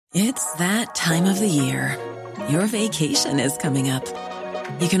It's that time of the year. Your vacation is coming up.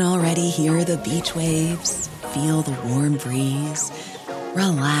 You can already hear the beach waves, feel the warm breeze,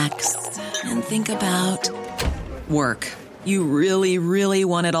 relax, and think about work. You really, really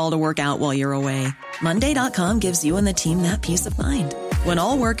want it all to work out while you're away. Monday.com gives you and the team that peace of mind. When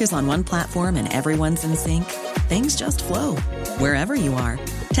all work is on one platform and everyone's in sync, things just flow. Wherever you are,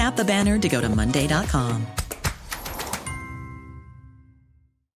 tap the banner to go to Monday.com.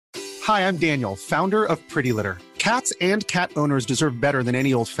 Hi, I'm Daniel, founder of Pretty Litter. Cats and cat owners deserve better than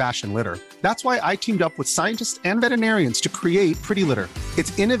any old-fashioned litter. That's why I teamed up with scientists and veterinarians to create Pretty Litter.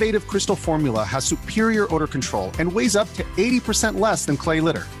 Its innovative crystal formula has superior odor control and weighs up to 80% less than clay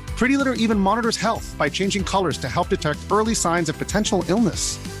litter. Pretty Litter even monitors health by changing colors to help detect early signs of potential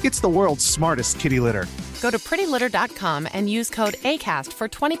illness. It's the world's smartest kitty litter. Go to prettylitter.com and use code ACAST for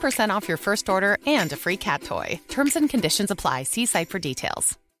 20% off your first order and a free cat toy. Terms and conditions apply. See site for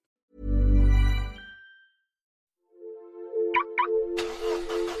details.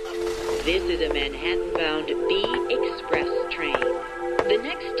 This is a Manhattan-bound B Express train. The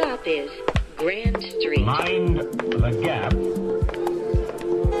next stop is Grand Street. Mind the gap.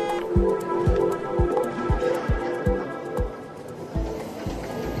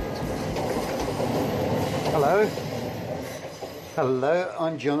 Hello,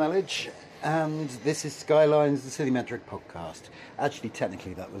 I'm John Elledge, and this is Skylines, the City Metric podcast. Actually,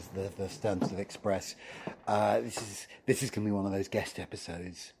 technically, that was the Stansted Express. This is going to be one of those guest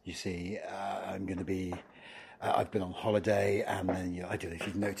episodes. You see, I'm going to be. I've been on holiday, and then I don't know if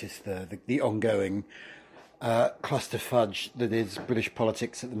you've noticed the ongoing cluster fudge that is British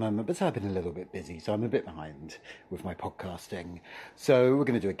politics at the moment. But I've been a little bit busy, so I'm a bit behind with my podcasting. So we're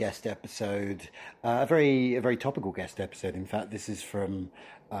going to do a guest episode, a very topical guest episode. In fact, this is from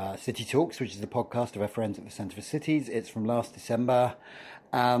City Talks, which is the podcast of our friends at the Centre for Cities. It's from last December,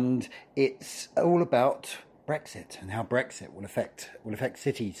 and it's all about Brexit and how Brexit will affect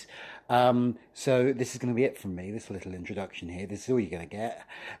cities. So this is going to be it from me, this little introduction here. This is all you're going to get.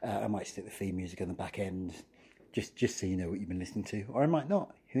 I might stick the theme music on the back end, just so you know what you've been listening to, or I might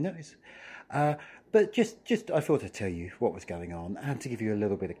not, who knows. But just I thought I'd tell you what was going on, and to give you a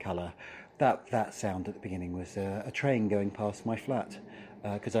little bit of colour. That sound at the beginning was a train going past my flat,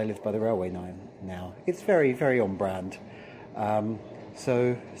 because I live by the railway now. It's very, very on brand.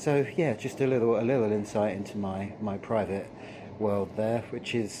 So yeah, just a little insight into my private world there,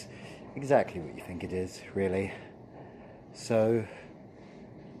 which is exactly what you think it is, really. So,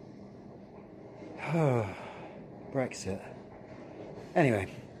 Brexit. Anyway,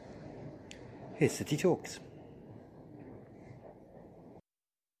 here's City Talks.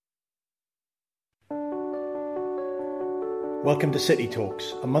 Welcome to City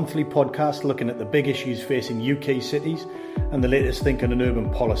Talks, a monthly podcast looking at the big issues facing UK cities and the latest thinking on urban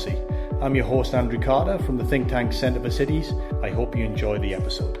policy. I'm your host, Andrew Carter, from the think tank Centre for Cities. I hope you enjoy the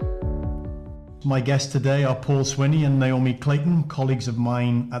episode. My guests today are Paul Swinney and Naomi Clayton, colleagues of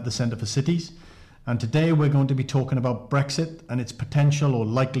mine at the Centre for Cities. And today we're going to be talking about Brexit and its potential or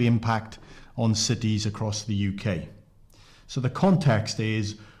likely impact on cities across the UK. So the context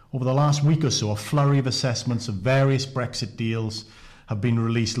is, over the last week or so, a flurry of assessments of various Brexit deals have been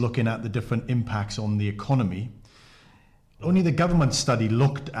released looking at the different impacts on the economy. Only the government study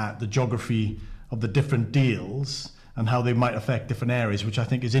looked at the geography of the different deals and how they might affect different areas, which I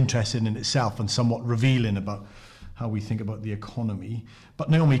think is interesting in itself and somewhat revealing about how we think about the economy. But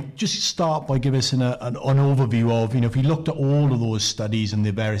Naomi, just start by giving us an overview of, if you looked at all of those studies and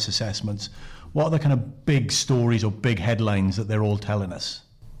the various assessments, what are the kind of big stories or big headlines that they're all telling us?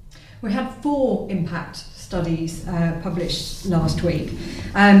 We had 4 impact studies published last week,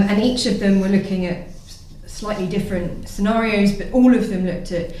 and each of them were looking at slightly different scenarios, but all of them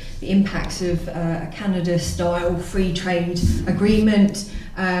looked at the impacts of a Canada-style free trade agreement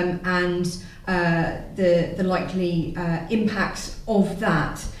and the likely impacts of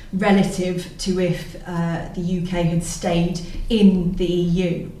that relative to if the UK had stayed in the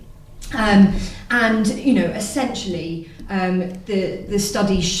EU. And essentially, the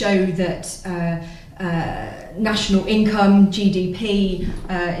studies show that national income, GDP,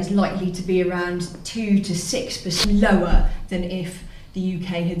 is likely to be around 2 to 6% lower than if the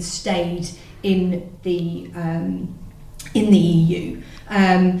UK had stayed in the EU.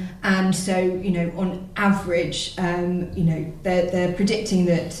 And so, on average, they're predicting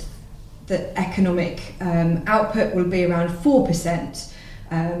that economic output will be around 4%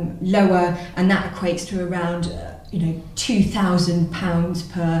 lower, and that equates to around £2,000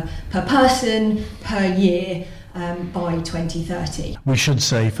 per person per year by 2030. We should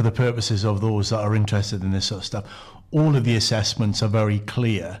say, for the purposes of those that are interested in this sort of stuff, all of the assessments are very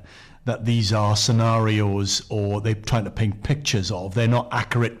clear that these are scenarios, or they're trying to paint pictures of. They're not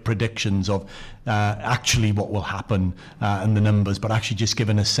accurate predictions of actually what will happen and the numbers, but actually just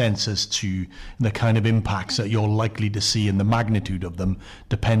giving a sense as to the kind of impacts that you're likely to see and the magnitude of them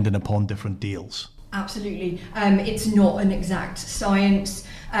depending upon different deals. Absolutely. It's not an exact science.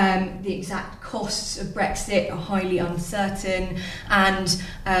 The exact costs of Brexit are highly uncertain, and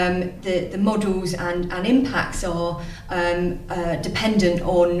the models and impacts are dependent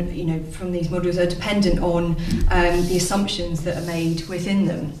on, from these models are dependent on the assumptions that are made within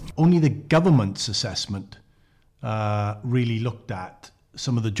them. Only the government's assessment really looked at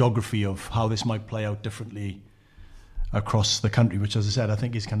some of the geography of how this might play out differently across the country, which, as I said, I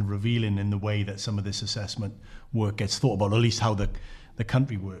think is kind of revealing in the way that some of this assessment work gets thought about, or at least how the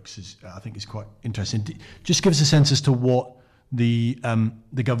country works, I think is quite interesting. Just give us a sense as to what the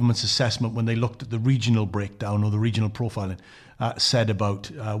government's assessment, when they looked at the regional breakdown or the regional profiling, said about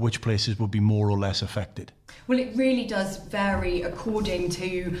which places would be more or less affected. Well, it really does vary according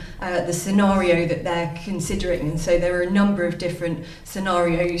to the scenario that they're considering, and so there are a number of different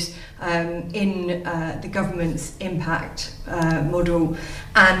scenarios in the government's impact model,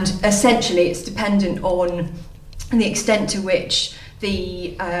 and essentially it's dependent on the extent to which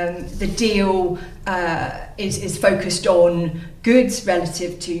the deal is focused on goods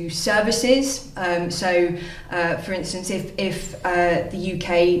relative to services. So, for instance, if the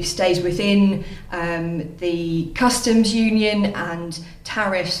UK stays within the customs union and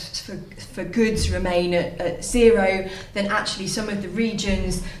tariffs for goods remain at zero, then actually some of the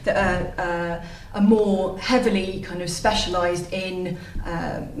regions that are more heavily kind of specialised in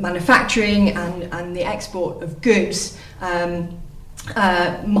manufacturing and the export of goods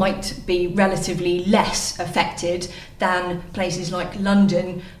might be relatively less affected than places like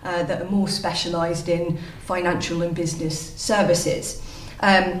London that are more specialised in financial and business services.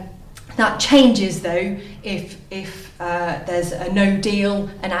 That changes though if there's a no deal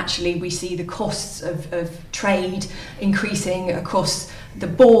and actually we see the costs of trade increasing across the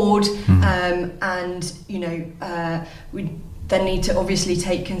board, and we then need to obviously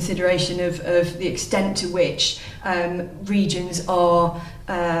take consideration of the extent to which regions are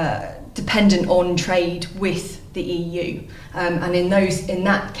dependent on trade with the EU, and in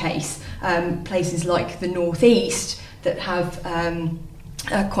that case, places like the Northeast that have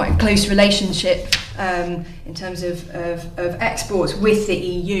quite a close relationship in terms of exports with the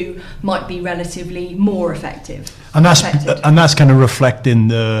EU might be relatively more affected. And that's kind of reflecting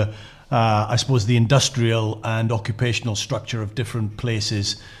the I suppose the industrial and occupational structure of different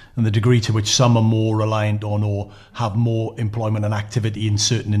places and the degree to which some are more reliant on or have more employment and activity in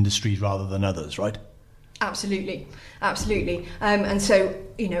certain industries rather than others, right? Absolutely. And so,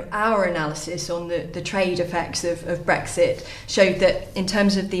 our analysis on the trade effects of Brexit showed that in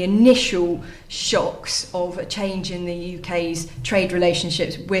terms of the initial shocks of a change in the UK's trade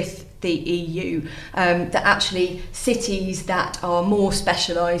relationships with the EU, that actually cities that are more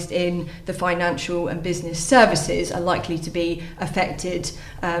specialised in the financial and business services are likely to be affected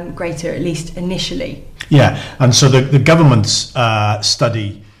greater, at least initially. Yeah, and so the government's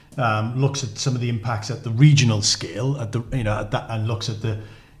study looks at some of the impacts at the regional scale, and looks at the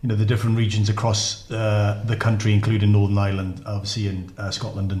different regions across the country, including Northern Ireland, obviously, and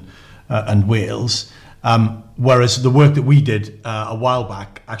Scotland and Wales. Whereas the work that we did a while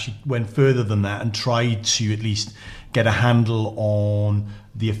back actually went further than that and tried to at least get a handle on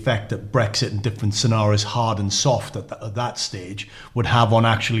the effect that Brexit and different scenarios, hard and soft at that stage, would have on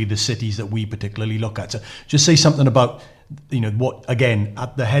actually the cities that we particularly look at. So just say something about what, again,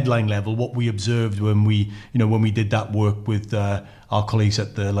 at the headline level, what we observed when we did that work with our colleagues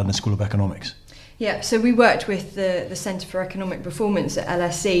at the London School of Economics. Yeah, so we worked with the Centre for Economic Performance at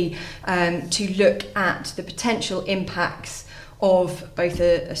LSE to look at the potential impacts of both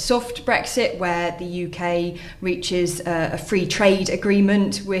a soft Brexit, where the UK reaches a free trade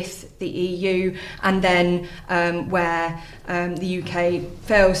agreement with the EU, and then where the UK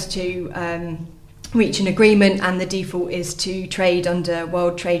fails to reach an agreement and the default is to trade under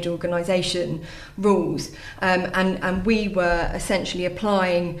World Trade Organization rules. And we were essentially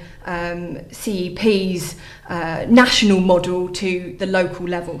applying CEP's national model to the local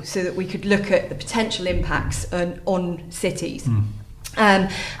level so that we could look at the potential impacts on cities. And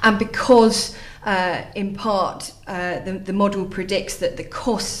because in part the model predicts that the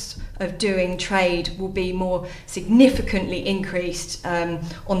costs of doing trade will be more significantly increased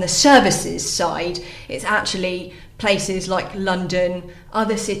on the services side, it's actually places like London,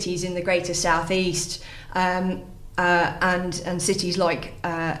 other cities in the Greater South East, and cities like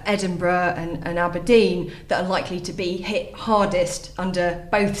Edinburgh and Aberdeen that are likely to be hit hardest under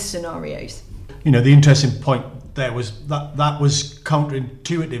both scenarios. The interesting point there was that was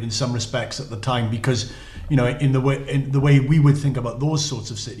counterintuitive in some respects at the time, because in the way we would think about those sorts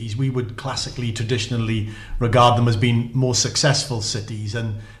of cities, we would classically, traditionally regard them as being more successful cities,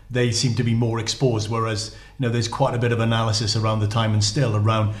 and they seem to be more exposed, whereas there's quite a bit of analysis around the time and still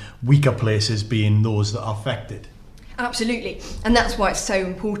around weaker places being those that are affected. Absolutely, and that's why it's so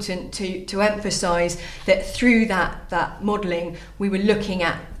important to emphasise that through that modelling we were looking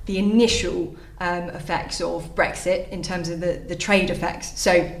at the initial effects of Brexit in terms of the trade effects.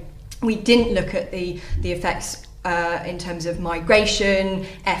 So we didn't look at the effects in terms of migration,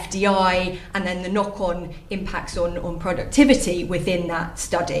 FDI, and then the knock-on impacts on productivity within that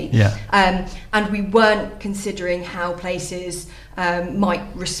study. Yeah. And we weren't considering how places might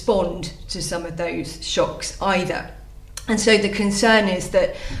respond to some of those shocks either. And so the concern is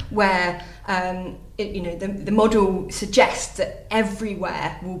that where the model suggests that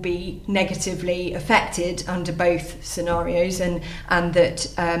everywhere will be negatively affected under both scenarios, and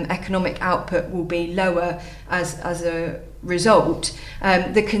that economic output will be lower as a result.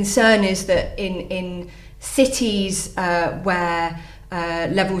 The concern is that in cities where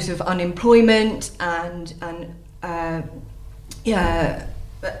levels of unemployment and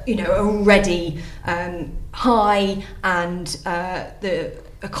already high, and the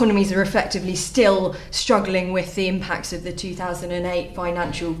economies are effectively still struggling with the impacts of the 2008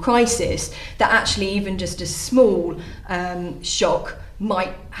 financial crisis, that actually even just a small shock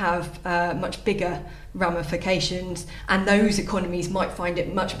might have much bigger ramifications, and those economies might find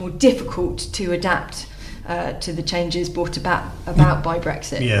it much more difficult to adapt to the changes brought about by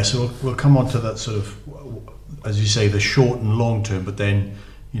Brexit. Yeah, so we'll come on to that sort of, as you say, the short and long term, but then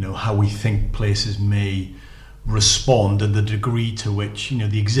how we think places may respond and the degree to which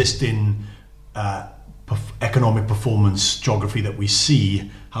the existing economic performance geography that we see,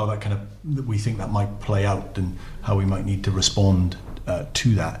 how that we think that might play out, and how we might need to respond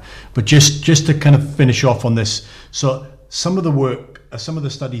to that. But just to kind of finish off on this, so some of the work, some of the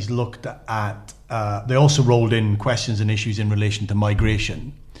studies looked at, they also rolled in questions and issues in relation to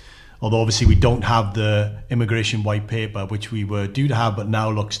migration. Although obviously we don't have the immigration white paper, which we were due to have, but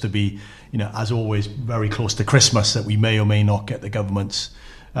now looks to be, as always, very close to Christmas, that we may or may not get the government's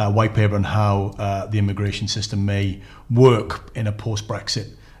white paper on how the immigration system may work in a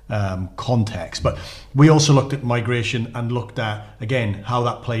post-Brexit context. But we also looked at migration and looked at, again, how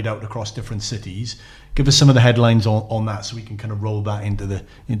that played out across different cities. Give us some of the headlines on that, so we can kind of roll that into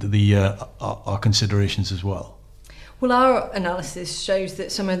our considerations as well. Well, our analysis shows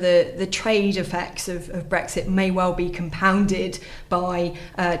that some of the trade effects of Brexit may well be compounded by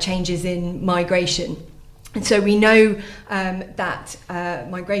changes in migration. And so we know that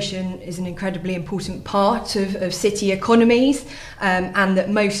migration is an incredibly important part of city economies, and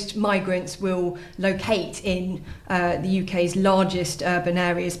that most migrants will locate in the UK's largest urban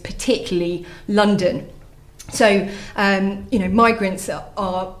areas, particularly London. So, migrants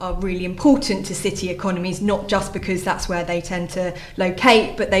are really important to city economies, not just because that's where they tend to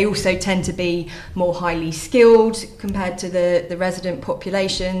locate, but they also tend to be more highly skilled compared to the resident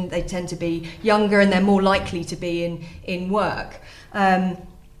population. They tend to be younger, and they're more likely to be in work.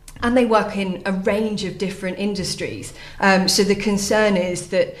 And they work in a range of different industries. So the concern is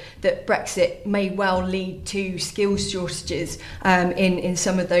that Brexit may well lead to skills shortages in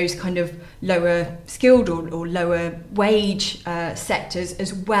some of those kind of lower skilled or lower wage sectors,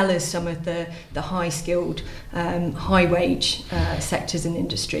 as well as some of the high skilled, high wage sectors and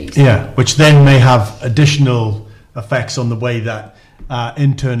industries. Yeah, which then may have additional effects on the way that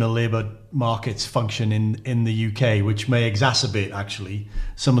internal labour markets function in the UK, which may exacerbate actually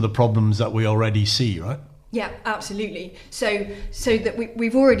some of the problems that we already see, right? Yeah, absolutely. So that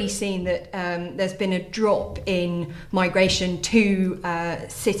we've already seen that there's been a drop in migration to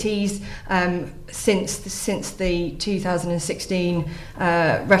cities since the 2016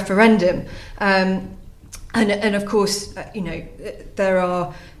 referendum, and of course,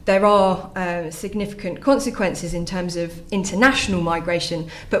 there are significant consequences in terms of international migration,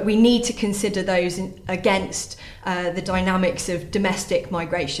 but we need to consider those against the dynamics of domestic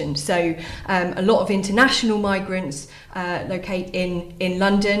migration. So a lot of international migrants locate in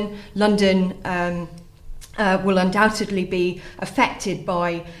London. London will undoubtedly be affected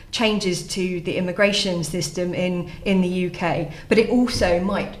by changes to the immigration system in the UK, but it also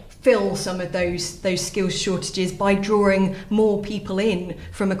might fill some of those skills shortages by drawing more people in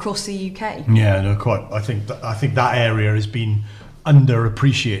from across the UK. Yeah, no, quite. I think that area has been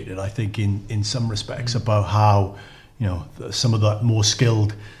underappreciated, I think, in some respects, about how, some of that more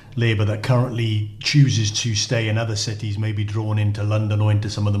skilled labour that currently chooses to stay in other cities may be drawn into London or into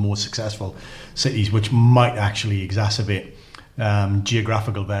some of the more successful cities, which might actually exacerbate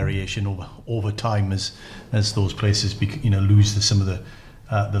geographical variation over time as those places lose some of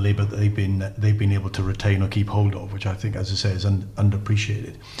the labour that they've been able to retain or keep hold of, which I think, as I say, is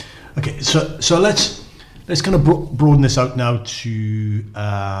underappreciated. Okay, so let's kind of broaden this out now to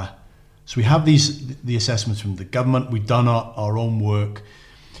so we have the assessments from the government. We've done our own work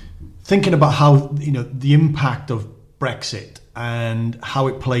thinking about how the impact of Brexit and how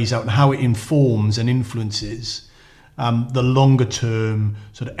it plays out and how it informs and influences the longer term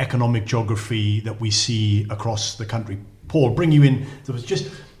sort of economic geography that we see across the country. Paul, bring you in.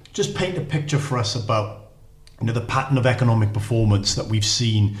 Just paint a picture for us about the pattern of economic performance that we've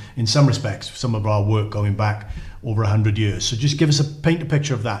seen in some respects, some of our work going back over 100 years. So just paint a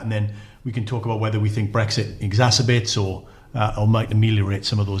picture of that, and then we can talk about whether we think Brexit exacerbates or might ameliorate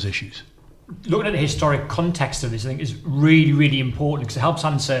some of those issues. Looking at the historic context of this, I think, is really, really important, because it helps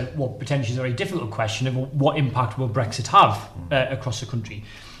answer what potentially is a very difficult question of what impact will Brexit have across the country.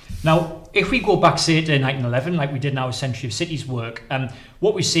 Now, if we go back, say, to 1911, like we did in our Century of Cities work,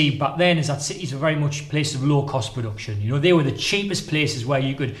 what we see back then is that cities were very much places of low-cost production. They were the cheapest places where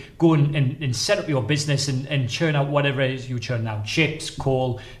you could go and set up your business and churn out whatever it is you churn out, chips,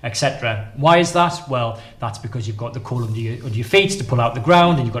 coal, etc. Why is that? Well, that's because you've got the coal under your feet to pull out the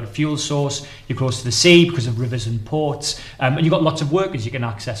ground, and you've got a fuel source, you're close to the sea because of rivers and ports, and you've got lots of workers you can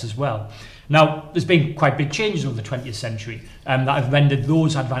access as well. Now, there's been quite big changes over the 20th century that have rendered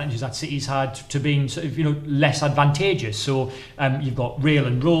those advantages that cities had to being sort of, less advantageous. So you've got rail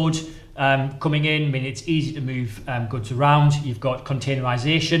and road coming in, meaning it's easy to move goods around. You've got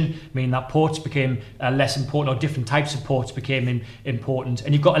containerisation, meaning that ports became less important, or different types of ports became important.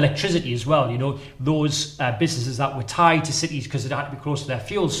 And you've got electricity as well. Those businesses that were tied to cities because they had to be close to their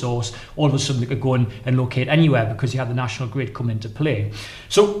fuel source, all of a sudden they could go and locate anywhere because you had the national grid come into play.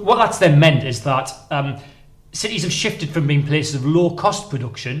 So what that's then meant is that cities have shifted from being places of low-cost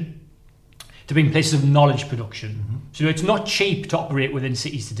production to being places of knowledge production. Mm-hmm. So it's not cheap to operate within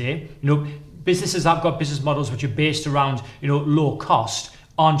cities today. Businesses that have got business models which are based around low cost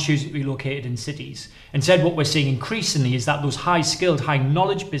aren't choosing to be located in cities. Instead, what we're seeing increasingly is that those high-skilled,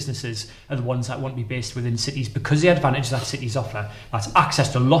 high-knowledge businesses are the ones that want to be based within cities because of the advantage that cities offer. That's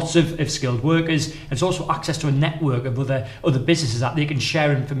access to lots of skilled workers, and it's also access to a network of other businesses that they can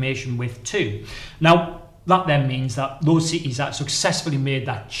share information with too. Now, that then means that those cities that successfully made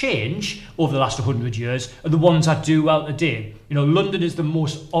that change over the last 100 years are the ones that do well today. London is the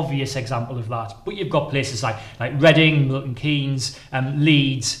most obvious example of that, but you've got places like Reading, Milton Keynes,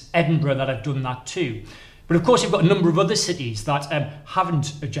 Leeds, Edinburgh that have done that too. But of course, you've got a number of other cities that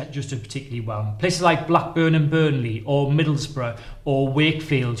haven't adjusted particularly well. Places like Blackburn and Burnley, or Middlesbrough, or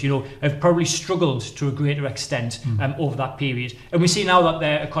Wakefield, have probably struggled to a greater extent over that period. And we see now that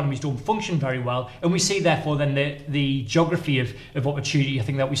their economies don't function very well, and we see therefore then the geography of opportunity, I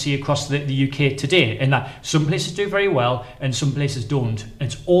think, that we see across the UK today, in that some places do very well and some places don't. And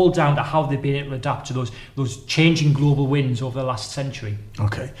it's all down to how they've been able to adapt to those changing global winds over the last century.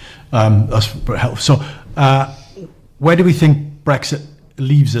 Okay, that's very helpful. So, where do we think Brexit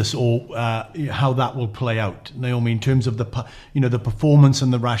leaves us, or how that will play out, Naomi, in terms of the performance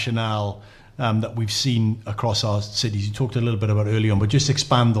and the rationale that we've seen across our cities? You talked a little bit about early on, but just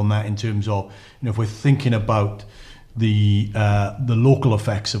expand on that in terms of, if we're thinking about the local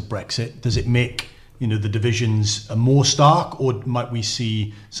effects of Brexit, does it make the divisions more stark, or might we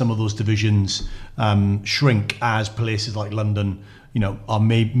see some of those divisions shrink as places like London,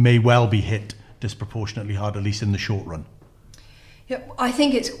 may well be hit disproportionately hard, at least in the short run? Yeah, I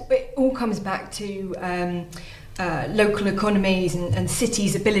think it all comes back to local economies and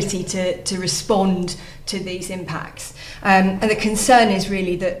cities' ability to respond to these impacts. And the concern is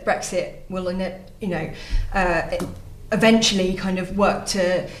really that Brexit will, eventually kind of work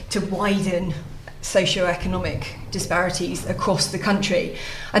to widen socioeconomic disparities across the country.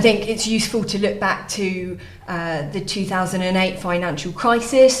 I think it's useful to look back to the 2008 financial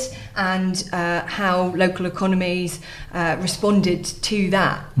crisis and how local economies responded to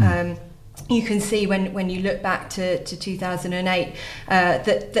that. You can see when you look back to 2008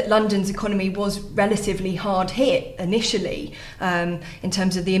 that London's economy was relatively hard hit initially in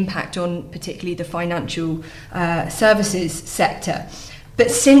terms of the impact on particularly the financial services sector. But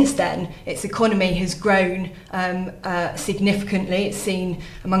since then, its economy has grown significantly. It's seen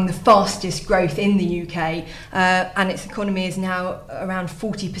among the fastest growth in the UK, and its economy is now around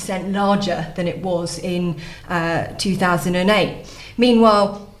 40% larger than it was in 2008.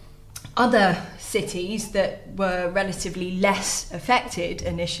 Meanwhile, other cities that were relatively less affected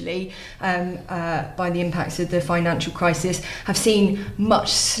initially by the impacts of the financial crisis have seen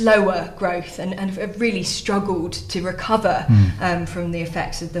much slower growth and have really struggled to recover from the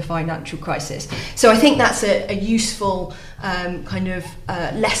effects of the financial crisis. So I think that's a useful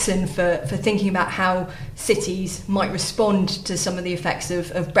lesson for thinking about how cities might respond to some of the effects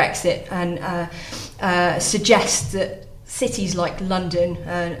of Brexit, and suggest that cities like London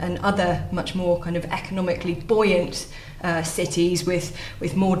and other much more kind of economically buoyant cities with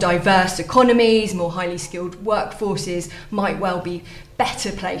more diverse economies, more highly skilled workforces might well be better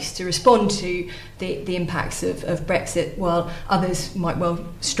placed to respond to the impacts of Brexit, while others might well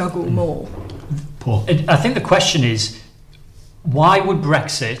struggle more. Paul? I think the question is, why would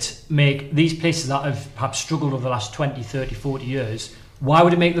Brexit make these places that have perhaps struggled over the last 20, 30, 40 years, why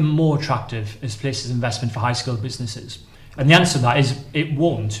would it make them more attractive as places of investment for high-skilled businesses? And the answer to that is it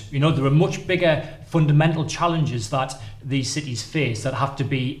won't. You know, there are much bigger fundamental challenges that these cities face that have to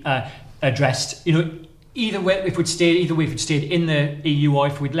be addressed. You know, either way, if we'd stayed in the EU or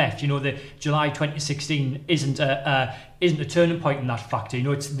if we'd left, you know, the July 2016 isn't a turning point in that factor. You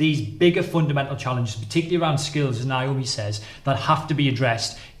know, it's these bigger fundamental challenges, particularly around skills, as Naomi says, that have to be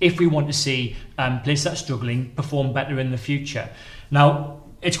addressed if we want to see places that are struggling perform better in the future. Now,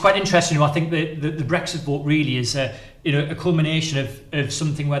 it's quite interesting. I think the Brexit vote really is a culmination of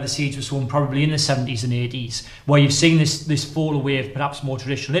something where the seeds were sown probably in the 70s and 80s, where you've seen this fall away of perhaps more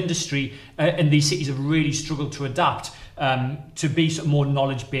traditional industry, and these cities have really struggled to adapt to be sort of more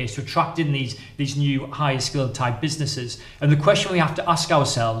knowledge-based, to attract in these new higher skilled type businesses. And the question we have to ask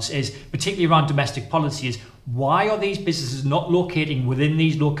ourselves is, particularly around domestic policy, is why are these businesses not locating within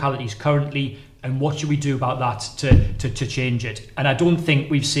these localities currently, and what should we do about that to change it? And I don't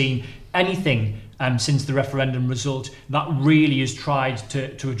think we've seen anything since the referendum result that really has tried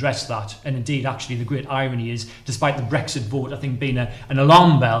to address that. And indeed, actually, the great irony is, despite the Brexit vote, I think, being an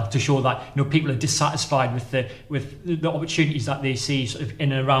alarm bell to show that, you know, people are dissatisfied with the opportunities that they see sort of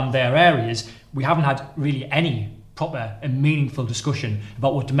in and around their areas, we haven't had really any proper and meaningful discussion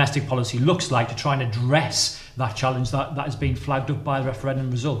about what domestic policy looks like to try and address that challenge that has been flagged up by the referendum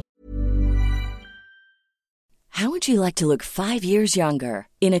result. How would you like to look 5 years younger?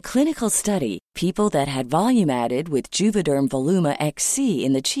 In a clinical study, people that had volume added with Juvederm Voluma XC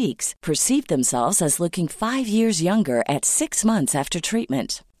in the cheeks perceived themselves as looking 5 years younger at 6 months after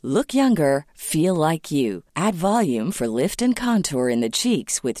treatment. Look younger, feel like you. Add volume for lift and contour in the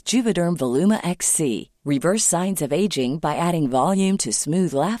cheeks with Juvederm Voluma XC. Reverse signs of aging by adding volume to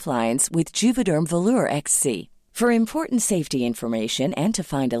smooth laugh lines with Juvederm Volure XC. For important safety information and to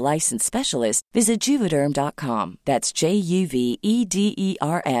find a licensed specialist, visit Juvederm.com. That's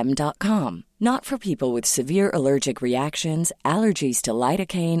JUVEDERM.com. Not for people with severe allergic reactions, allergies to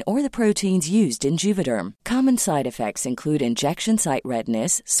lidocaine, or the proteins used in Juvederm. Common side effects include injection site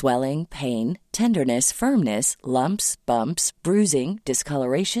redness, swelling, pain, tenderness, firmness, lumps, bumps, bruising,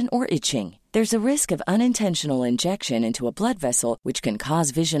 discoloration, or itching. There's a risk of unintentional injection into a blood vessel, which can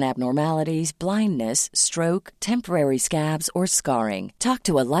cause vision abnormalities, blindness, stroke, temporary scabs, or scarring. Talk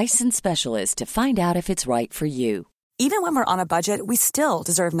to a licensed specialist to find out if it's right for you. Even when we're on a budget, we still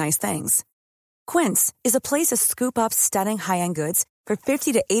deserve nice things. Quince is a place to scoop up stunning high-end goods for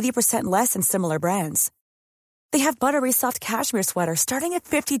 50 to 80% less than similar brands. They have buttery soft cashmere sweaters starting at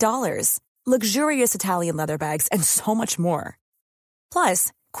 $50, luxurious Italian leather bags, and so much more.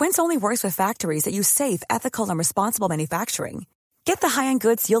 Plus, Quince only works with factories that use safe, ethical, and responsible manufacturing. Get the high-end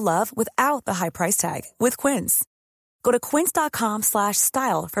goods you'll love without the high price tag with Quince. Go to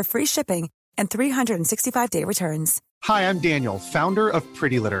quince.com/style for free shipping and 365-day returns. Hi, I'm Daniel, founder of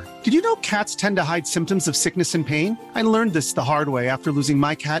Pretty Litter. Did you know cats tend to hide symptoms of sickness and pain? I learned this the hard way after losing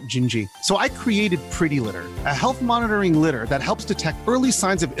my cat, Gingy. So I created Pretty Litter, a health monitoring litter that helps detect early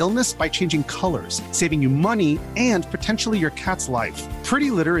signs of illness by changing colors, saving you money and potentially your cat's life.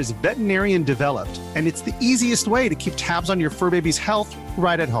 Pretty Litter is veterinarian developed, and it's the easiest way to keep tabs on your fur baby's health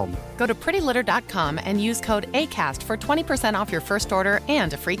right at home. Go to prettylitter.com and use code ACAST for 20% off your first order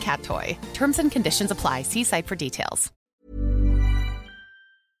and a free cat toy. Terms and conditions apply. See site for details.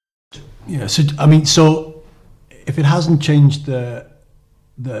 Yeah, so if it hasn't changed the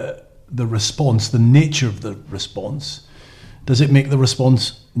response, the nature of the response, does it make the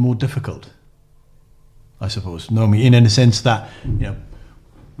response more difficult? I suppose. No, in a sense that, you know,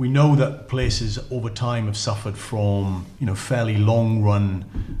 we know that places over time have suffered from, fairly long-run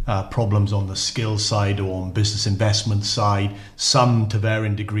problems on the skills side or on business investment side, some to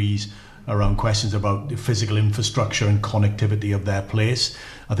varying degrees around questions about the physical infrastructure and connectivity of their place.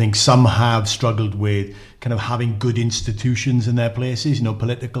 I think some have struggled with kind of having good institutions in their places,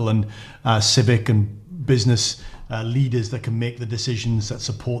 political and civic and business leaders that can make the decisions that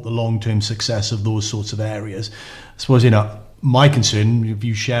support the long-term success of those sorts of areas. I suppose, my concern, if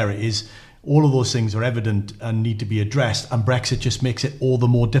you share it, is all of those things are evident and need to be addressed, and Brexit just makes it all the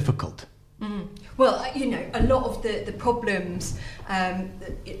more difficult. Mm. Well, a lot of the problems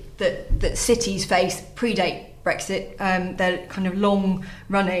that cities face predate Brexit. They're kind of long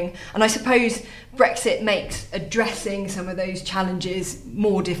running, and I suppose Brexit makes addressing some of those challenges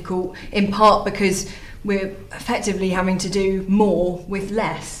more difficult, in part because we're effectively having to do more with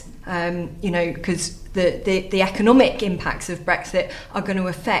less. Because the economic impacts of Brexit are going to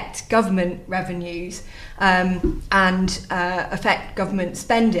affect government revenues and affect government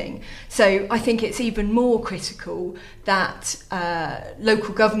spending. So I think it's even more critical that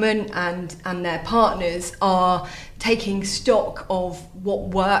local government and their partners are taking stock of what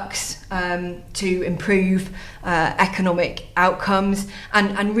works to improve economic outcomes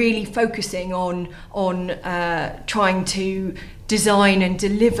and really focusing on trying to design and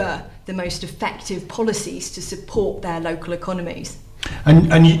deliver the most effective policies to support their local economies.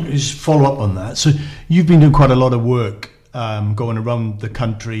 And you just follow up on that. So you've been doing quite a lot of work going around the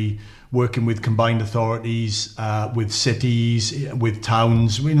country, working with combined authorities, with cities, with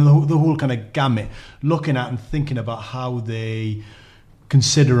towns, the whole kind of gamut, looking at and thinking about how they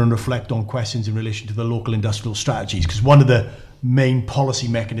consider and reflect on questions in relation to the local industrial strategies. Because one of the main policy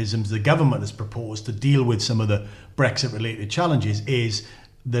mechanisms the government has proposed to deal with some of the Brexit-related challenges is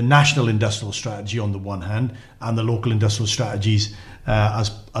the national industrial strategy on the one hand, and the local industrial strategies as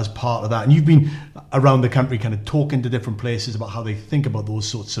part of that. And you've been around the country kind of talking to different places about how they think about those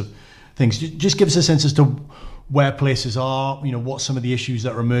sorts of things. Just give us a sense as to where places are, what some of the issues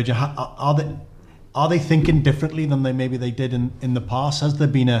that are emerging. Are they thinking differently than they did in the past? Has there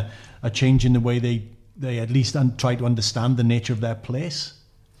been a change in the way they at least try to understand the nature of their place?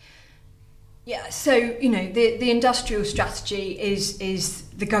 Yeah, so, the industrial strategy is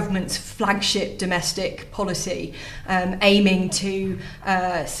the government's flagship domestic policy, aiming to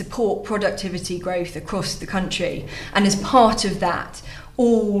support productivity growth across the country. And as part of that,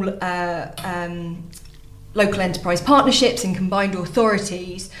 all local enterprise partnerships and combined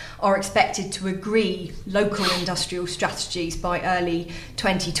authorities are expected to agree local industrial strategies by early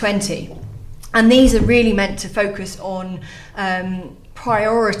 2020. And these are really meant to focus on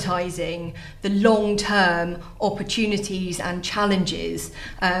prioritising the long-term opportunities and challenges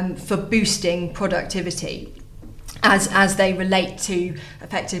for boosting productivity as they relate to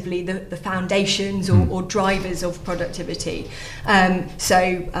effectively the foundations or drivers of productivity.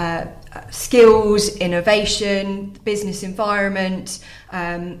 Skills, innovation, business environment,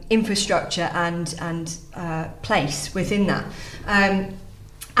 infrastructure and place within that.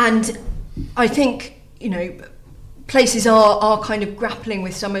 And I think, places are kind of grappling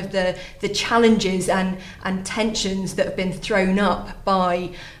with some of the challenges and tensions that have been thrown up by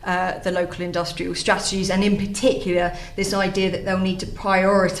the local industrial strategies, and in particular this idea that they'll need to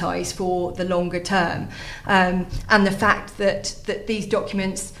prioritise for the longer term, and the fact that these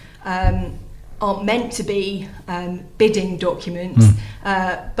documents aren't meant to be bidding documents,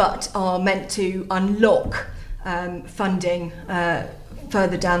 but are meant to unlock funding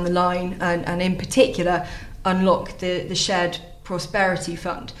further down the line, and in particular unlock the Shared Prosperity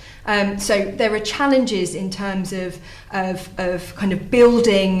Fund. So there are challenges in terms of kind of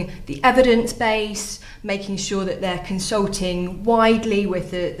building the evidence base, making sure that they're consulting widely with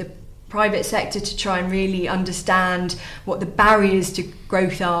the private sector to try and really understand what the barriers to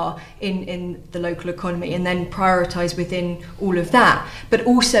growth are in the local economy, and then prioritise within all of that. But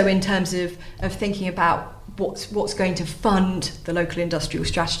also in terms of thinking about what's going to fund the local industrial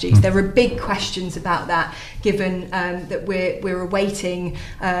strategies. There are big questions about that, given that we're awaiting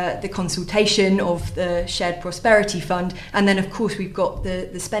the consultation of the Shared Prosperity Fund, and then of course we've got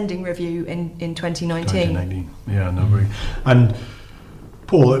the spending review in 2019. Yeah, no, very. And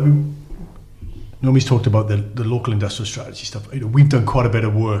Paul, Naomi's talked about the local industrial strategy stuff. We've done quite a bit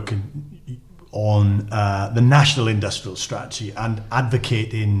of work on the national industrial strategy and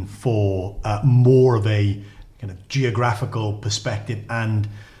advocating for more of a kind of geographical perspective and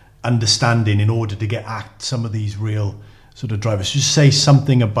understanding in order to get at some of these real sort of drivers. Just say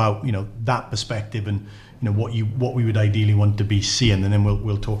something about that perspective and what we would ideally want to be seeing, and then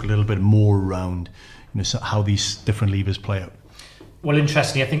we'll talk a little bit more around how these different levers play out. Well,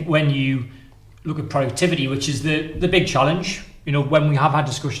 interestingly, I think when you look at productivity, which is the big challenge, when we have had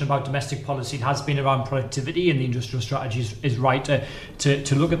discussion about domestic policy, it has been around productivity, and the industrial strategy is right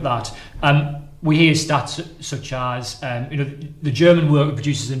to look at that. We hear stats such as, the German worker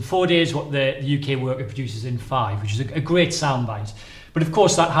produces in 4 days what the UK worker produces in 5, which is a great soundbite. But of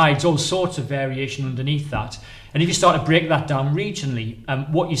course, that hides all sorts of variation underneath that. And if you start to break that down regionally,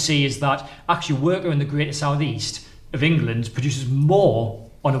 what you see is that actually a worker in the Greater South East of England produces more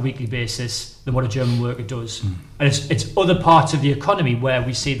on a weekly basis than what a German worker does. And it's other parts of the economy where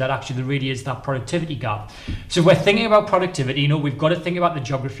we see that actually there really is that productivity gap. So if we're thinking about productivity, we've got to think about the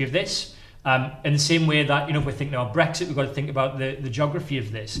geography of this. In the same way that, if we're thinking about Brexit, we've got to think about the geography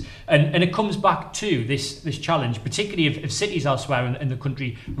of this. And it comes back to this challenge, particularly of cities elsewhere in the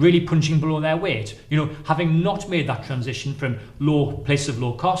country really punching below their weight. Having not made that transition from places of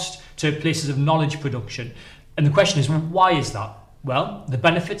low cost to places of knowledge production. And the question is, why is that? Well, the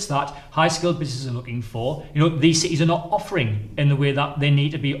benefits that high-skilled businesses are looking for, these cities are not offering in the way that they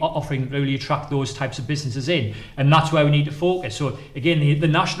need to be offering to really attract those types of businesses in. And that's where we need to focus. So again, the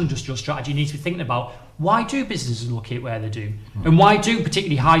national industrial strategy needs to be thinking about, why do businesses locate where they do? And why do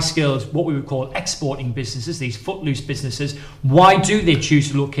particularly high-skilled, what we would call exporting businesses, these footloose businesses, why do they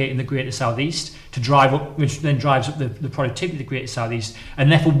choose to locate in the Greater South East to drive up, which then drives up the productivity of the Greater South East?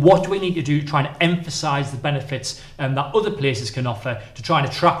 And therefore, what do we need to do to try and emphasise the benefits that other places can offer to try and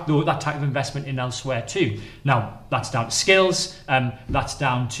attract that type of investment in elsewhere too? Now, that's down to skills, that's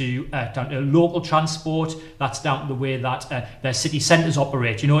down to local transport, that's down to the way that their city centres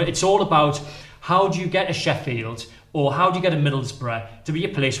operate. It's all about, how do you get a Sheffield or how do you get a Middlesbrough to be a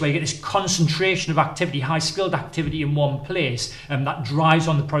place where you get this concentration of activity, high-skilled activity in one place, and that drives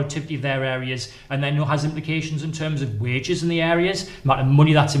on the productivity of their areas, and then has implications in terms of wages in the areas, the amount of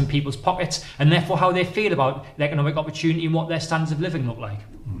money that's in people's pockets, and therefore how they feel about the economic opportunity and what their standards of living look like.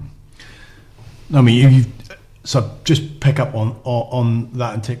 So just pick up on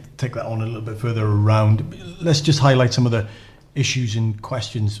that and take that on a little bit further around. Let's just highlight some of the issues and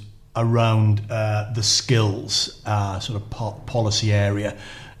questions around the skills sort of policy area.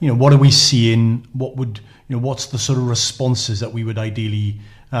 What are we seeing? What's the sort of responses that we would ideally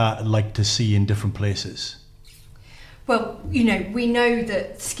like to see in different places? Well, we know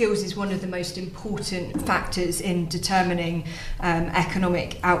that skills is one of the most important factors in determining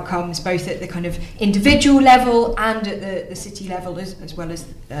economic outcomes, both at the kind of individual level and at the city level, as well as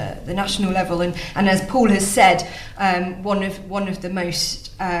the national level. And as Paul has said, one of the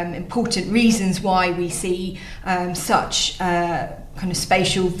most important reasons why we see such kind of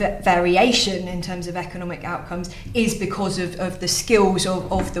spatial variation in terms of economic outcomes is because of the skills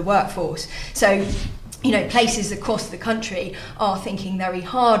of the workforce. So, places across the country are thinking very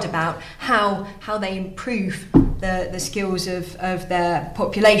hard about how they improve the skills of their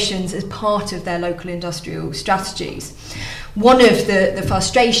populations as part of their local industrial strategies. One of the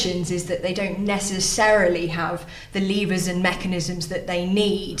frustrations is that they don't necessarily have the levers and mechanisms that they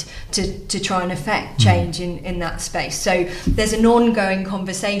need to try and affect change in that space. So there's an ongoing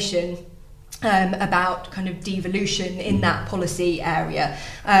conversation about kind of devolution in that policy area,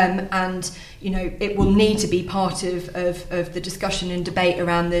 and it will need to be part of the discussion and debate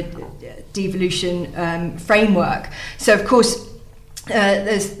around the devolution framework. So of course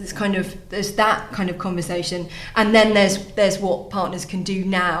there's that kind of conversation, and then there's what partners can do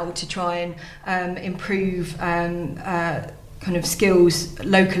now to try and improve kind of skills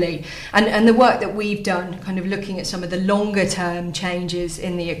locally, and the work that we've done kind of looking at some of the longer term changes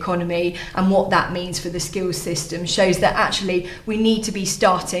in the economy and what that means for the skills system shows that actually we need to be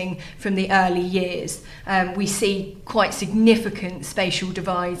starting from the early years. We see quite significant spatial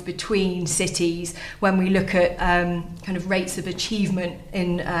divides between cities when we look at kind of rates of achievement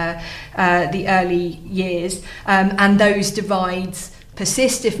in the early years, and those divides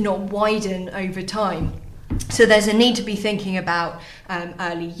persist if not widen over time. So there's a need to be thinking about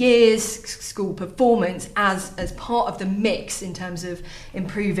early years, school performance as part of the mix in terms of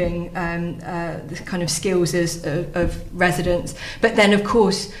improving the kind of skills of residents. But then, of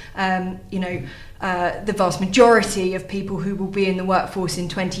course, the vast majority of people who will be in the workforce in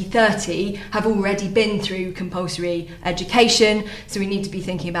 2030 have already been through compulsory education. So we need to be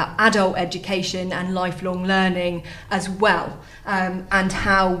thinking about adult education and lifelong learning as well, and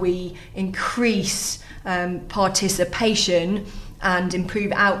how we increase participation and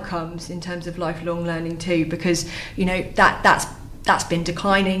improve outcomes in terms of lifelong learning too, because that's that's been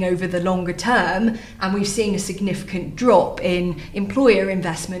declining over the longer term, and we've seen a significant drop in employer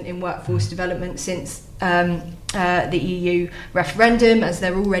investment in workforce development since the EU referendum, as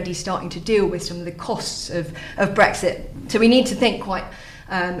they're already starting to deal with some of the costs of Brexit. So we need to think quite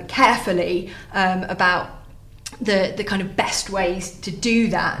carefully about the kind of best ways to do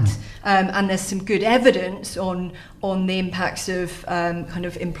that, and there's some good evidence on the impacts of kind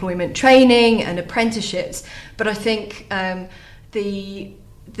of employment training and apprenticeships, but I think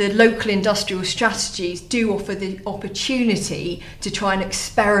the local industrial strategies do offer the opportunity to try and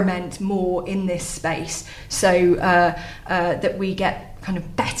experiment more in this space, so that we get kind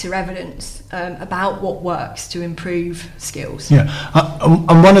of better evidence about what works to improve skills. Yeah,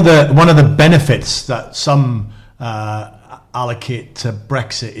 and one of the benefits that some allocate to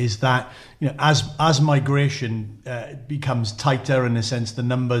Brexit is that, you know, as migration becomes tighter, in a sense the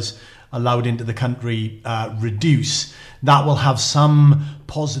numbers allowed into the country reduce, that will have some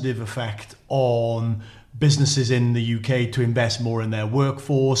positive effect on businesses in the UK to invest more in their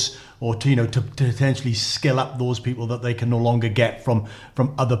workforce, or to potentially skill up those people that they can no longer get from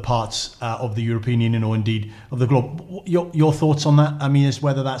other parts of the European Union, or indeed of the globe. Your thoughts on that? I mean, is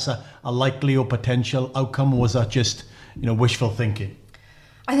whether that's a likely or potential outcome, or was that just wishful thinking?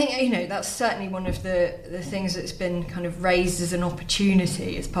 I think, that's certainly one of the things that's been kind of raised as an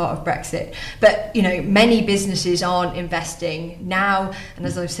opportunity as part of Brexit. But, many businesses aren't investing now. And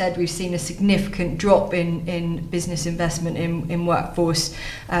as I've said, we've seen a significant drop in business investment in workforce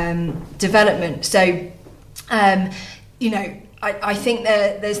development. So, I think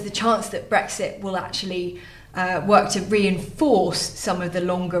there's the chance that Brexit will actually work to reinforce some of the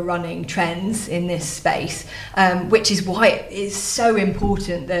longer running trends in this space, which is why it is so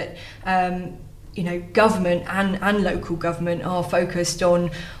important that government and local government are focused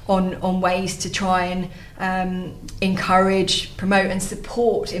on ways to try and encourage, promote and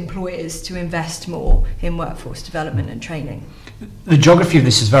support employers to invest more in workforce development and training. The geography of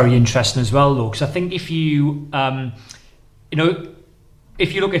this is very interesting as well, though, because I think if you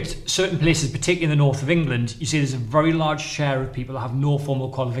if you look at certain places, particularly in the north of England, you see there's a very large share of people that have no formal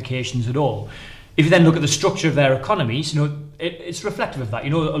qualifications at all. If you then look at the structure of their economies, it's reflective of that. A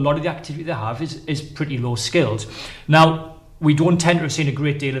lot of the activity they have is pretty low skilled. Now, we don't tend to have seen a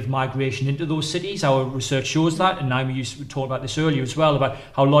great deal of migration into those cities. Our research shows that, and Naomi used to talk about this earlier as well, about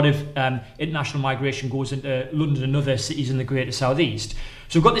how a lot of international migration goes into London and other cities in the Greater South East.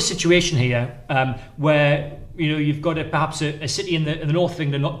 So we've got this situation here where you've got perhaps a city in the north of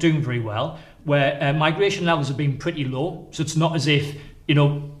England not doing very well, where migration levels have been pretty low. So it's not as if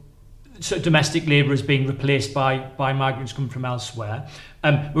domestic labour is being replaced by migrants coming from elsewhere.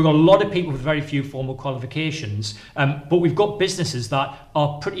 We've got a lot of people with very few formal qualifications, but we've got businesses that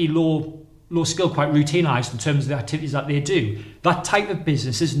are pretty low skill, quite routinized in terms of the activities that they do. That type of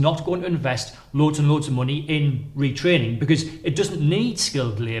business is not going to invest loads and loads of money in retraining because it doesn't need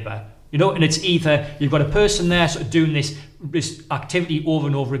skilled labour. And it's either you've got a person there sort of doing this activity over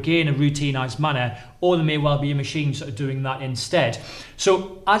and over again in a routinized manner, or there may well be a machine sort of doing that instead.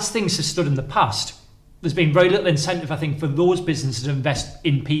 So as things have stood in the past, there's been very little incentive, I think, for those businesses to invest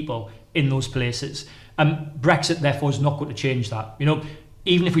in people in those places. Brexit, therefore, is not going to change that.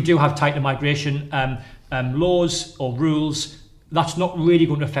 Even if we do have tighter migration laws or rules, that's not really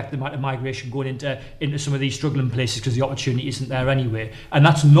going to affect the amount of migration going into some of these struggling places because the opportunity isn't there anyway. And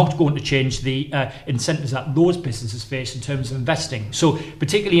that's not going to change the incentives that those businesses face in terms of investing. So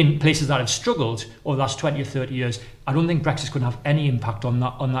particularly in places that have struggled over the last 20 or 30 years, I don't think Brexit's going to have any impact on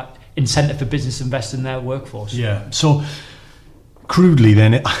that incentive for business to invest in their workforce. Yeah. So crudely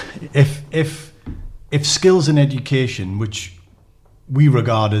then, if skills and education, which we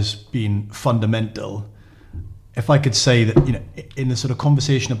regard as being fundamental, if I could say that, in the sort of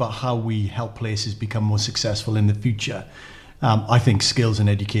conversation about how we help places become more successful in the future, I think skills and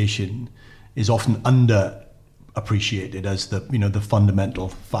education is often underappreciated as the fundamental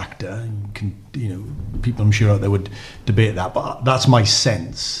factor. People I'm sure out there would debate that, but that's my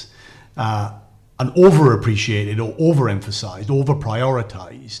sense. An overappreciated or overemphasized,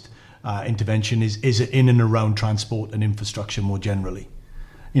 overprioritized intervention is in and around transport and infrastructure more generally.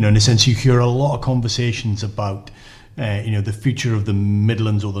 In a sense, you hear a lot of conversations about, the future of the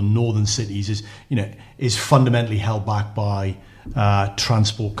Midlands or the northern cities is fundamentally held back by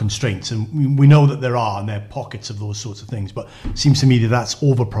transport constraints. And we know that there are pockets of those sorts of things, but it seems to me that that's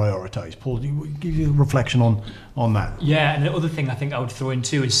over-prioritised. Paul, do you give you a reflection on that? Yeah, and the other thing I think I would throw in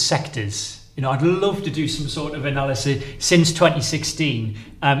too is sectors. I'd love to do some sort of analysis since 2016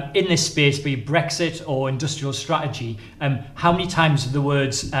 in this space, be it Brexit or industrial strategy. How many times have the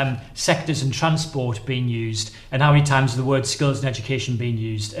words sectors and transport been used, and how many times have the words skills and education been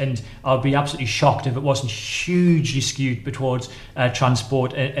used? And I'd be absolutely shocked if it wasn't hugely skewed towards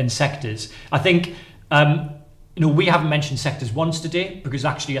transport and sectors. I think we haven't mentioned sectors once today, because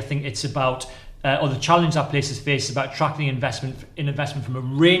actually I think it's about or the challenge that places face is about attracting investment from a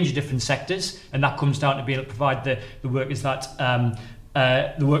range of different sectors, and that comes down to being able to provide the workers that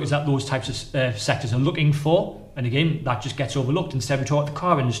those types of sectors are looking for. And again, that just gets overlooked. Instead, we talk about the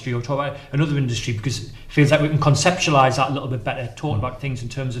car industry or talk about another industry, because it feels like we can conceptualise that a little bit better, talk about things in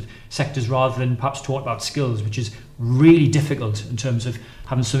terms of sectors rather than perhaps talk about skills, which is really difficult in terms of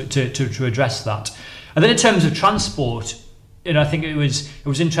having to address that. And then in terms of transport, I think it was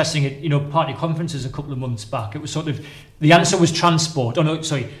interesting at party conferences a couple of months back. It was sort of, the answer was transport.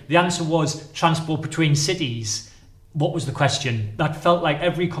 The answer was transport between cities. What was the question? That felt like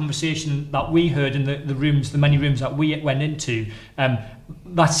every conversation that we heard in the many rooms that we went into,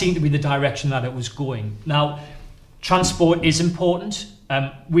 that seemed to be the direction that it was going. Now, transport is important.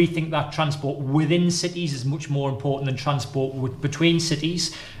 We think that transport within cities is much more important than transport between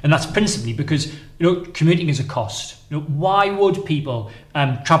cities, and that's principally because commuting is a cost. Why would people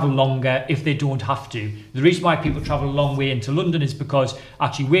travel longer if they don't have to? The reason why people travel a long way into London is because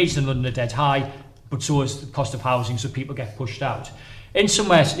actually wages in London are dead high, but so is the cost of housing, so people get pushed out. In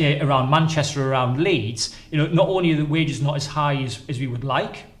somewhere around Manchester, around Leeds, not only are the wages not as high as we would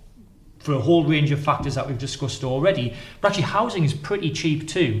like, for a whole range of factors that we've discussed already, but actually housing is pretty cheap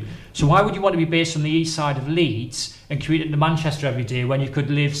too. So why would you want to be based on the east side of Leeds and commute into Manchester every day when you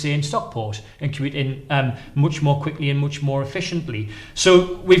could live, say, in Stockport and commute in much more quickly and much more efficiently?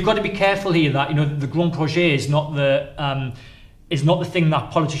 So we've got to be careful here that the Grand Projet is not the thing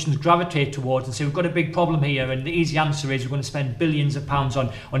that politicians gravitate towards and say we've got a big problem here and the easy answer is we're going to spend billions of pounds on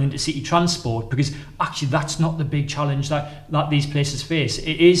intercity transport, because actually that's not the big challenge that these places face.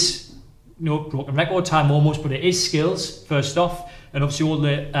 It is broken record time almost, but it is skills first off, and obviously all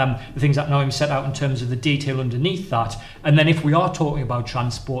the things that Naomi set out in terms of the detail underneath that. And then if we are talking about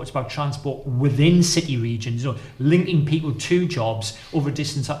transport, it's about transport within city regions, linking people to jobs over a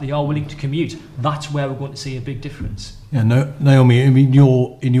distance that they are willing to commute. That's where we're going to see a big difference. Yeah, Naomi, I mean,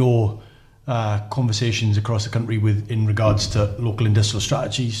 in your conversations across the country in regards to local industrial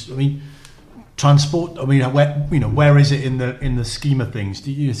strategies, I mean, transport, I mean, where is it in the scheme of things?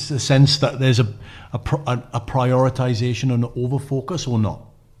 Do you sense that there's a prioritisation and over focus or not?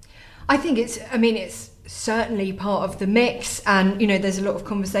 I think it's certainly part of the mix, and there's a lot of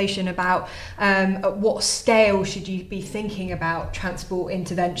conversation about at what scale should you be thinking about transport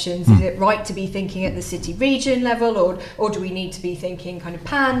interventions. Is it right to be thinking at the city region level, or do we need to be thinking kind of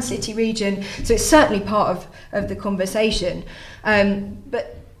pan city region? So it's certainly part of the conversation,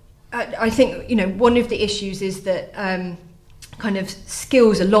 but I think one of the issues is that kind of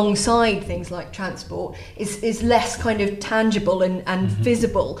skills alongside things like transport is less kind of tangible and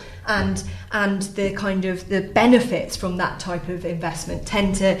visible, and the kind of the benefits from that type of investment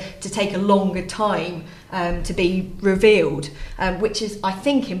tend to take a longer time to be revealed, which is, I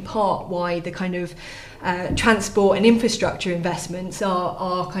think, in part why the kind of transport and infrastructure investments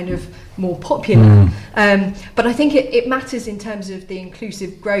are kind of more popular. But I think it matters in terms of the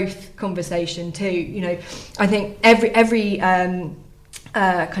inclusive growth conversation too. I think every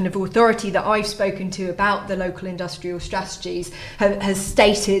kind of authority that I've spoken to about the local industrial strategies has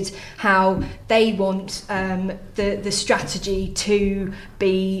stated how they want the strategy to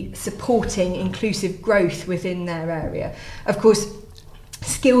be supporting inclusive growth within their area. Of course,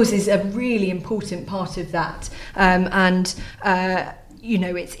 skills is a really important part of that, and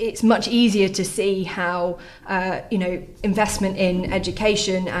it's much easier to see how investment in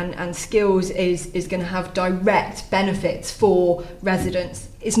education and skills is going to have direct benefits for residents.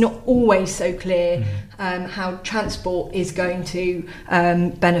 It's not always so clear how transport is going to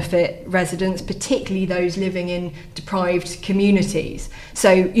benefit residents, particularly those living in deprived communities.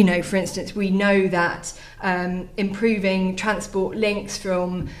 So, for instance, we know that improving transport links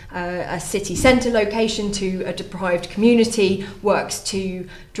from a city centre location to a deprived community works to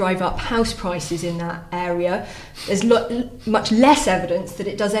drive up house prices in that area. There's much less evidence that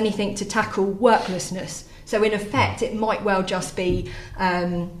it does anything to tackle worklessness. So in effect, it might well just be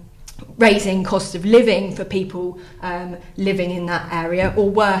raising cost of living for people living in that area, or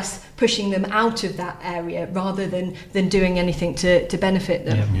worse, pushing them out of that area rather than doing anything to benefit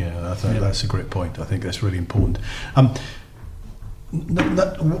them. Yeah, that's a great point. I think that's really important.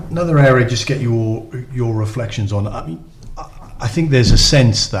 Another area, just get your reflections on. I mean, I think there's a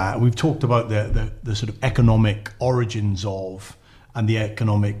sense that we've talked about the sort of economic origins of and the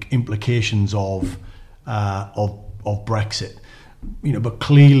economic implications of Brexit, but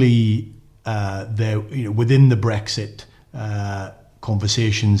clearly there, within the Brexit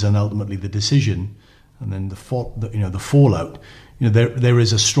conversations and ultimately the decision, and then the fallout, there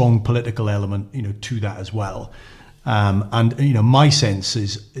is a strong political element, to that as well. And my sense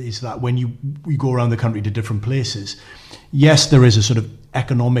is that when we go around the country to different places, yes, there is a sort of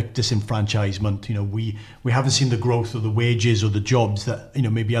economic disenfranchisement. We haven't seen the growth of the wages or the jobs that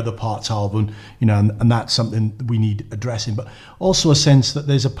maybe other parts have, and that's something we need addressing. But also a sense that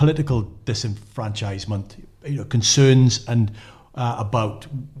there's a political disenfranchisement, concerns and about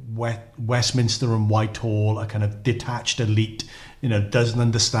Westminster and Whitehall, a kind of detached elite. Doesn't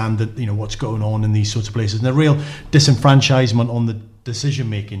understand that what's going on in these sorts of places, and a real disenfranchisement on the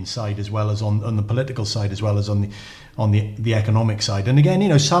decision-making side as well as on the political side as well as on the economic side. And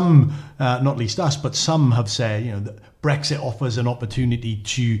again, some, not least us, but some have said, that Brexit offers an opportunity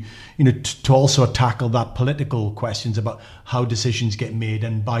to also tackle that political questions about how decisions get made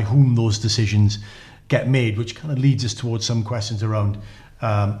and by whom those decisions get made, which kind of leads us towards some questions around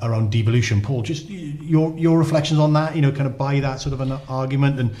devolution. Paul, just your reflections on that, kind of buy that sort of an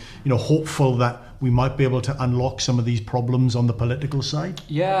argument and, hopeful that we might be able to unlock some of these problems on the political side?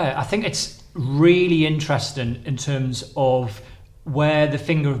 Yeah, I think it's really interesting in terms of where the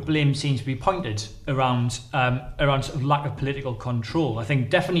finger of blame seems to be pointed around sort of lack of political control. I think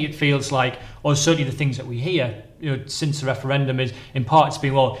definitely it feels like, or certainly the things that we hear, since the referendum is in part it's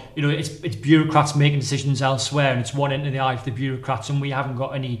been, it's bureaucrats making decisions elsewhere, and it's one into the eye of the bureaucrats, and we haven't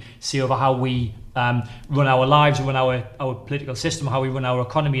got any say over how we run our lives, run our political system, how we run our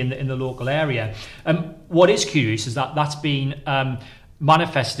economy in the local area. What is curious is that that's been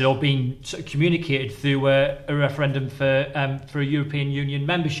manifested or being sort of communicated through a referendum for a European Union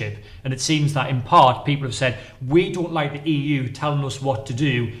membership. And it seems that in part people have said, we don't like the EU telling us what to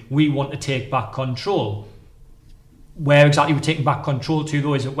do, we want to take back control. Where exactly we're taking back control to,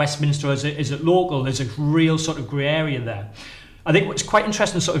 though, is it Westminster, is it local? There's a real sort of grey area there. I think what's quite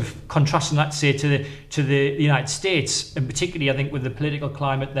interesting, sort of contrasting that, say, to the United States, and particularly I think with the political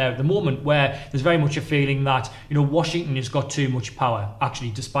climate there at the moment, where there's very much a feeling that Washington has got too much power. Actually,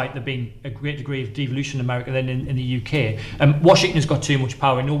 despite there being a great degree of devolution in America than in the UK, Washington has got too much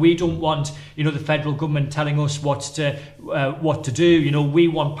power. We don't want the federal government telling us what to do. We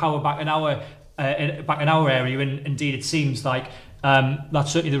want power back in our area, and indeed it seems like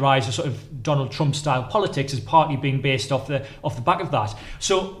that's certainly the rise of sort of Donald Trump style politics is partly being based off the back of that.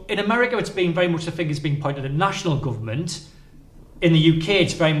 So in America, it's been very much the finger's being pointed at national government. In the UK,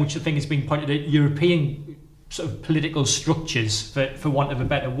 it's very much the finger's being pointed at European sort of political structures, for want of a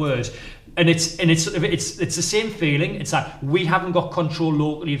better word. And it's the same feeling. It's that we haven't got control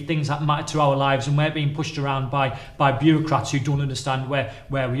locally of things that matter to our lives, and we're being pushed around by bureaucrats who don't understand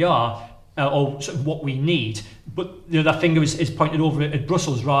where we are. Or sort of what we need, but that finger is pointed over at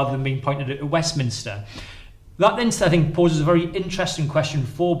Brussels rather than being pointed at Westminster. That then, I think, poses a very interesting question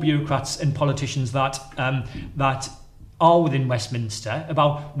for bureaucrats and politicians that are within Westminster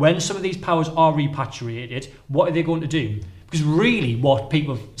about when some of these powers are repatriated, what are they going to do? Because really what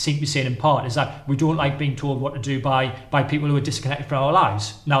people seem to be saying in part is that we don't like being told what to do by people who are disconnected from our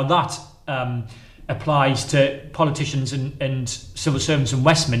lives. Now that applies to politicians and civil servants in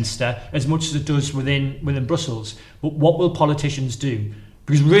Westminster as much as it does within Brussels. But what will politicians do?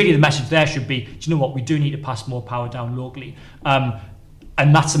 Because really the message there should be, do you know what, we do need to pass more power down locally.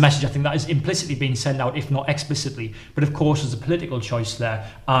 And that's the message I think that is implicitly being sent out, if not explicitly. But of course, there's a political choice there.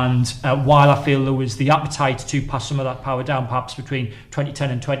 And while I feel there was the appetite to pass some of that power down, perhaps between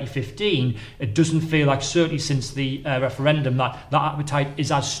 2010 and 2015, it doesn't feel like, certainly since the referendum, that appetite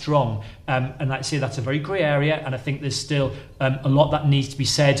is as strong. And like I say, that's a very grey area. And I think there's still a lot that needs to be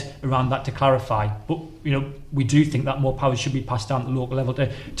said around that to clarify. But, we do think that more powers should be passed down to the local level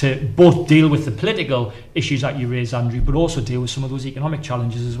to both deal with the political issues that you raise, Andrew, but also deal with some of those economic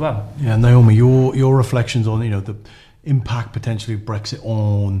challenges as well. Yeah, Naomi, your reflections on the impact potentially of Brexit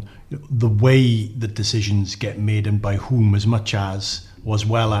on the way that decisions get made and by whom, as much as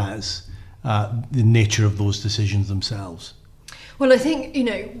well as the nature of those decisions themselves. Well, I think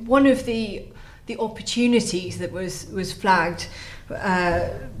one of the opportunities that was flagged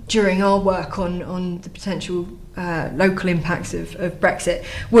during our work on the potential local impacts of Brexit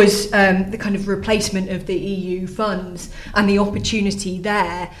was the kind of replacement of the EU funds and the opportunity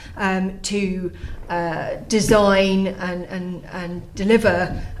there to design and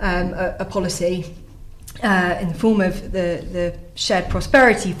deliver a policy in the form of the Shared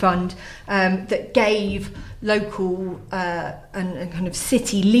Prosperity Fund that gave local and kind of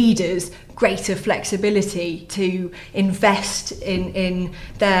city leaders greater flexibility to invest in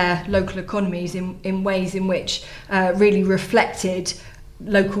their local economies in ways in which really reflected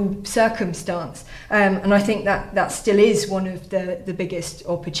local circumstance, and I think that still is one of the biggest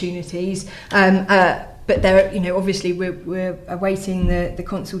opportunities. But there, obviously we're awaiting the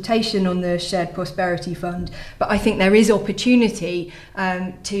consultation on the Shared Prosperity Fund. But I think there is opportunity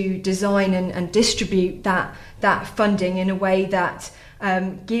to design and distribute that funding in a way that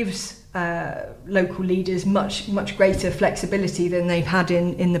gives local leaders much greater flexibility than they've had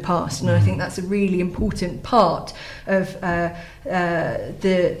in the past, and I think that's a really important part of the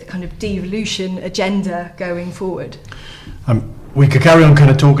kind of devolution agenda going forward. We could carry on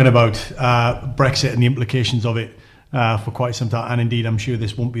kind of talking about Brexit and the implications of it for quite some time, and indeed I'm sure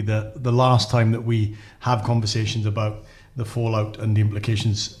this won't be the last time that we have conversations about the fallout and the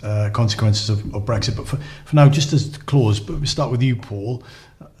implications, consequences of Brexit. But for now, just as to close, but we start with you, Paul.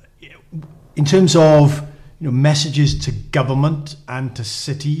 In terms of messages to government and to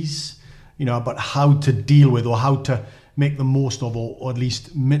cities, about how to deal with or how to make the most of or at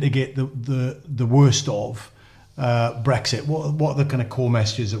least mitigate the worst of Brexit, what are the kind of core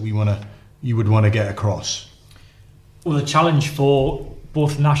messages that you would want to get across? Well, the challenge for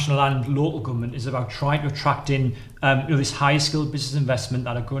both national and local government is about trying to attract in this higher skilled business investment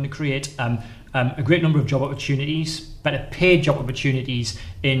that are going to create a great number of job opportunities, better paid job opportunities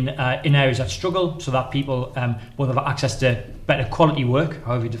in areas that struggle, so that people will have access to better quality work,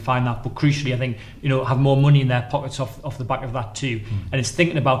 however you define that, but crucially I think have more money in their pockets off the back of that too. And it's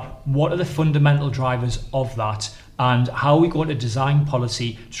thinking about what are the fundamental drivers of that, and how are we going to design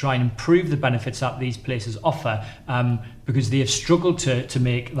policy to try and improve the benefits that these places offer, because they have struggled to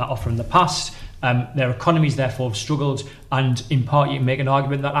make that offer in the past. Their economies therefore have struggled, and in part you can make an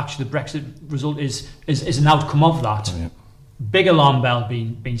argument that actually the Brexit result is an outcome of that. Yeah. Big alarm bell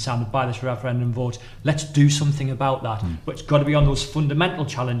being sounded by this referendum vote. Let's do something about that. But it's got to be on those fundamental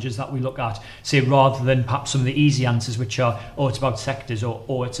challenges that we look at, say, rather than perhaps some of the easy answers, which are, it's about sectors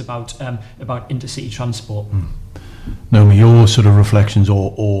or it's about intercity transport. Naomi, your sort of reflections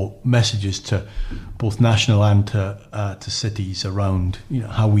or messages to both national and to cities around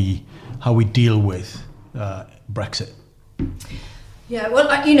how we deal with Brexit. Yeah, well,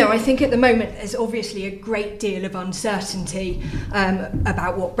 I think at the moment there's obviously a great deal of uncertainty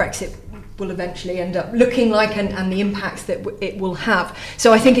about what Brexit will eventually end up looking like and the impacts that it will have.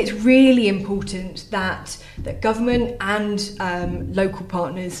 So I think it's really important that government and local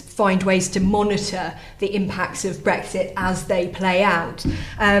partners find ways to monitor the impacts of Brexit as they play out.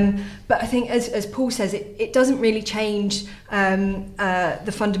 But I think, as Paul says, it doesn't really change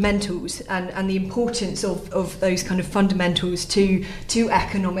the fundamentals and the importance of those kind of fundamentals to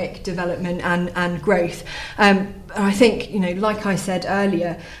economic development and growth. I think, like I said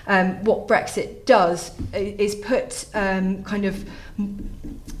earlier, what Brexit does is put kind of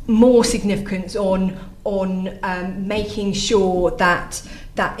more significance on making sure that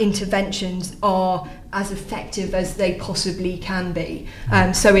interventions are as effective as they possibly can be.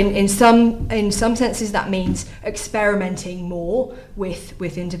 So in some senses that means experimenting more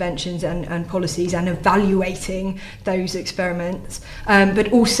with interventions and policies and evaluating those experiments,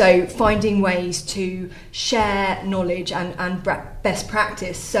 but also finding ways to share knowledge and best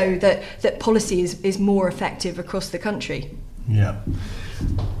practice so that policy is more effective across the country. Yeah,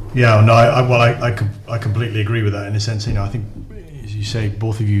 no, I completely agree with that in a sense. I think, as you say,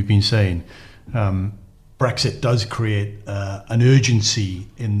 both of you have been saying, Brexit does create an urgency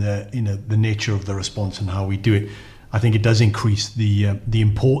in the nature of the response and how we do it. I think it does increase the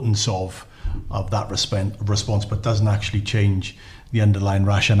importance of that response, but doesn't actually change the underlying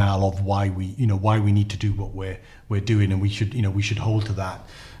rationale of why we need to do what we're doing, and we should hold to that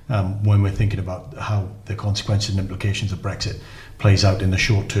when we're thinking about how the consequences and implications of Brexit plays out in the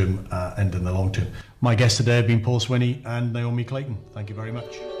short term and in the long term. My guests today have been Paul Swinney and Naomi Clayton. Thank you very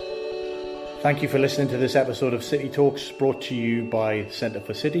much. Thank you for listening to this episode of City Talks, brought to you by the Centre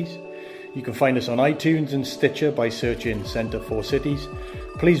for Cities. You can find us on iTunes and Stitcher by searching Centre for Cities.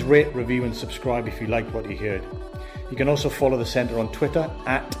 Please rate, review and subscribe if you liked what you heard. You can also follow the Centre on Twitter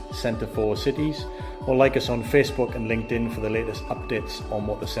at Centre for Cities, or like us on Facebook and LinkedIn for the latest updates on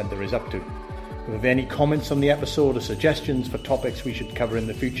what the Centre is up to. If you have any comments on the episode or suggestions for topics we should cover in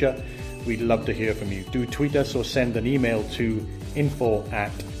the future, we'd love to hear from you. Do tweet us or send an email to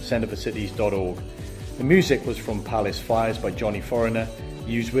info@centreforcities.org. The music was from Palace Fires by Johnny Foreigner,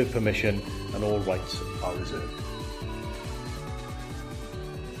 used with permission, and all rights are reserved.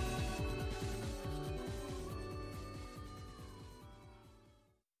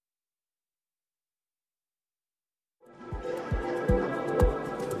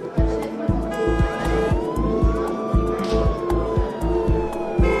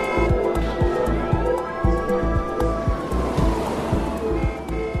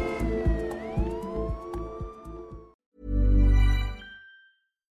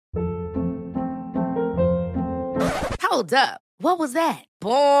 Hold up. What was that?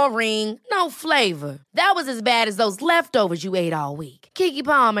 Boring. No flavor. That was as bad as those leftovers you ate all week. Keke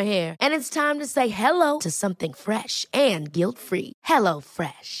Palmer here, and it's time to say hello to something fresh and guilt-free. Hello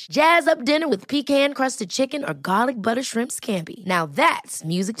Fresh. Jazz up dinner with pecan-crusted chicken or garlic butter shrimp scampi. Now that's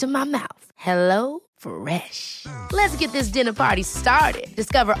music to my mouth. Hello Fresh. Let's get this dinner party started.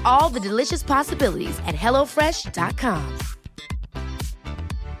 Discover all the delicious possibilities at HelloFresh.com.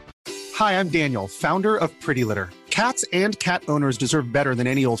 Hi, I'm Daniel, founder of Pretty Litter. Cats and cat owners deserve better than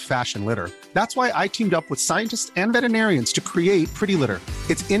any old-fashioned litter. That's why I teamed up with scientists and veterinarians to create Pretty Litter.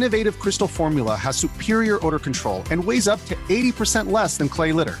 Its innovative crystal formula has superior odor control and weighs up to 80% less than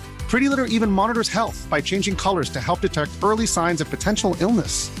clay litter. Pretty Litter even monitors health by changing colors to help detect early signs of potential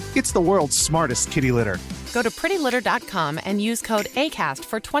illness. It's the world's smartest kitty litter. Go to prettylitter.com and use code ACAST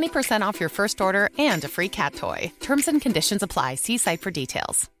for 20% off your first order and a free cat toy. Terms and conditions apply. See site for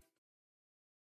details.